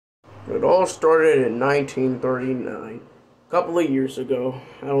It all started in 1939, a couple of years ago.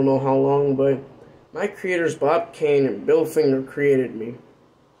 I don't know how long, but my creators Bob Kane and Bill Finger created me.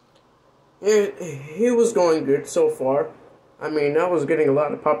 He was going good so far. I mean, I was getting a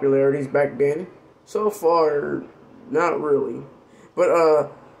lot of popularities back then. So far, not really.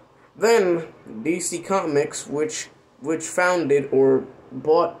 But then DC Comics, which founded or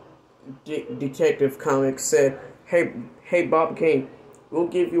bought Detective Comics, said, "Hey, Bob Kane, we'll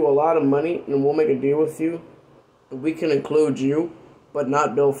give you a lot of money and we'll make a deal with you. We can include you, but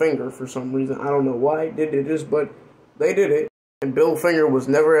not Bill Finger for some reason. I don't know why they did this, but they did it. And Bill Finger was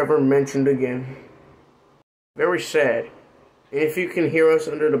never ever mentioned again. Very sad. If you can hear us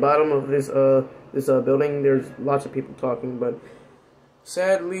under the bottom of this building, there's lots of people talking, but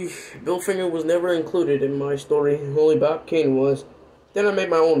sadly, Bill Finger was never included in my story. Only Bob Kane was. Then I made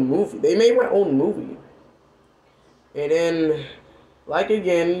my own movie. They made my own movie. And then, like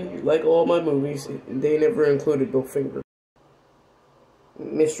all my movies, they never included Bill Finger.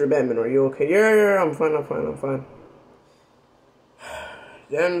 Mr. Batman, are you okay? Yeah, I'm fine.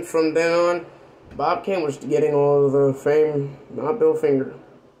 Then, from then on, Bob Kane was getting all of the fame, not Bill Finger.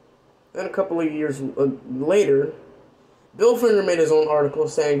 Then a couple of years later, Bill Finger made his own article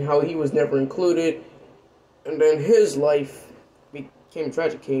saying how he was never included, and then his life became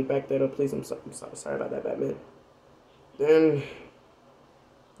tragic. Can you back that up, please? I'm sorry about that, Batman. Then,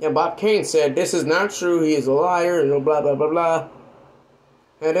 yeah, Bob Kane said, "This is not true, he is a liar," and blah, blah, blah, blah.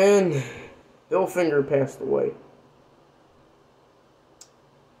 And then, Bill Finger passed away.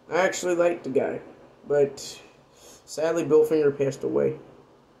 I actually liked the guy, but sadly, Bill Finger passed away.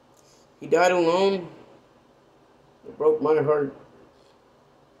 He died alone. It broke my heart.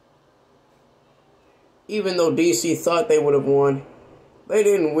 Even though DC thought they would have won, they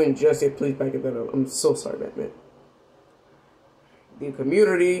didn't win just yet. Please back it up. I'm so sorry, Batman. The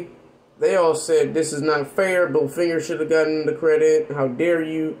community, they all said this is not fair. Bill Finger should have gotten the credit. How dare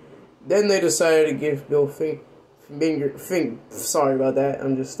you? Then they decided to give Bill Finger. Sorry about that.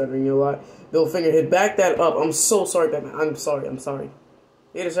 I'm just stuttering a lot. Bill Finger had backed that up. I'm so sorry, Batman. I'm sorry.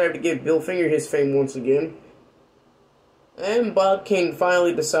 They decided to give Bill Finger his fame once again. And Bob Kane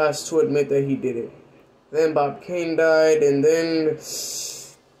finally decides to admit that he did it. Then Bob Kane died, and then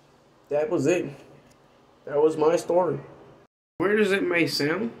that was it. That was my story. Weird as it may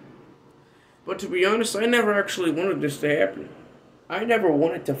sound, but to be honest, I never actually wanted this to happen. I never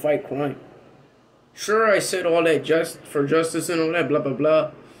wanted to fight crime. Sure, I said all that just for justice and all that blah blah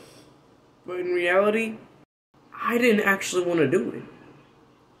blah, but in reality, I didn't actually want to do it.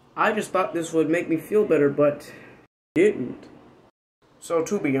 I just thought this would make me feel better, but it didn't. So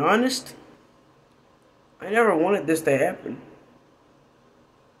to be honest, I never wanted this to happen.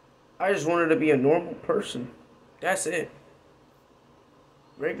 I just wanted to be a normal person. That's it.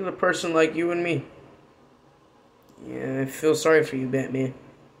 Regular person like you and me. Yeah, I feel sorry for you, Batman.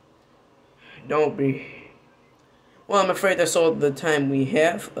 Don't be. Well, I'm afraid that's all the time we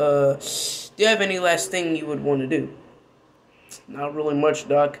have. Do you have any last thing you would want to do? Not really much,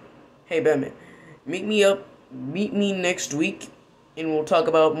 Doc. Hey, Batman. Meet me next week, and we'll talk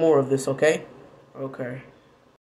about more of this, okay? Okay.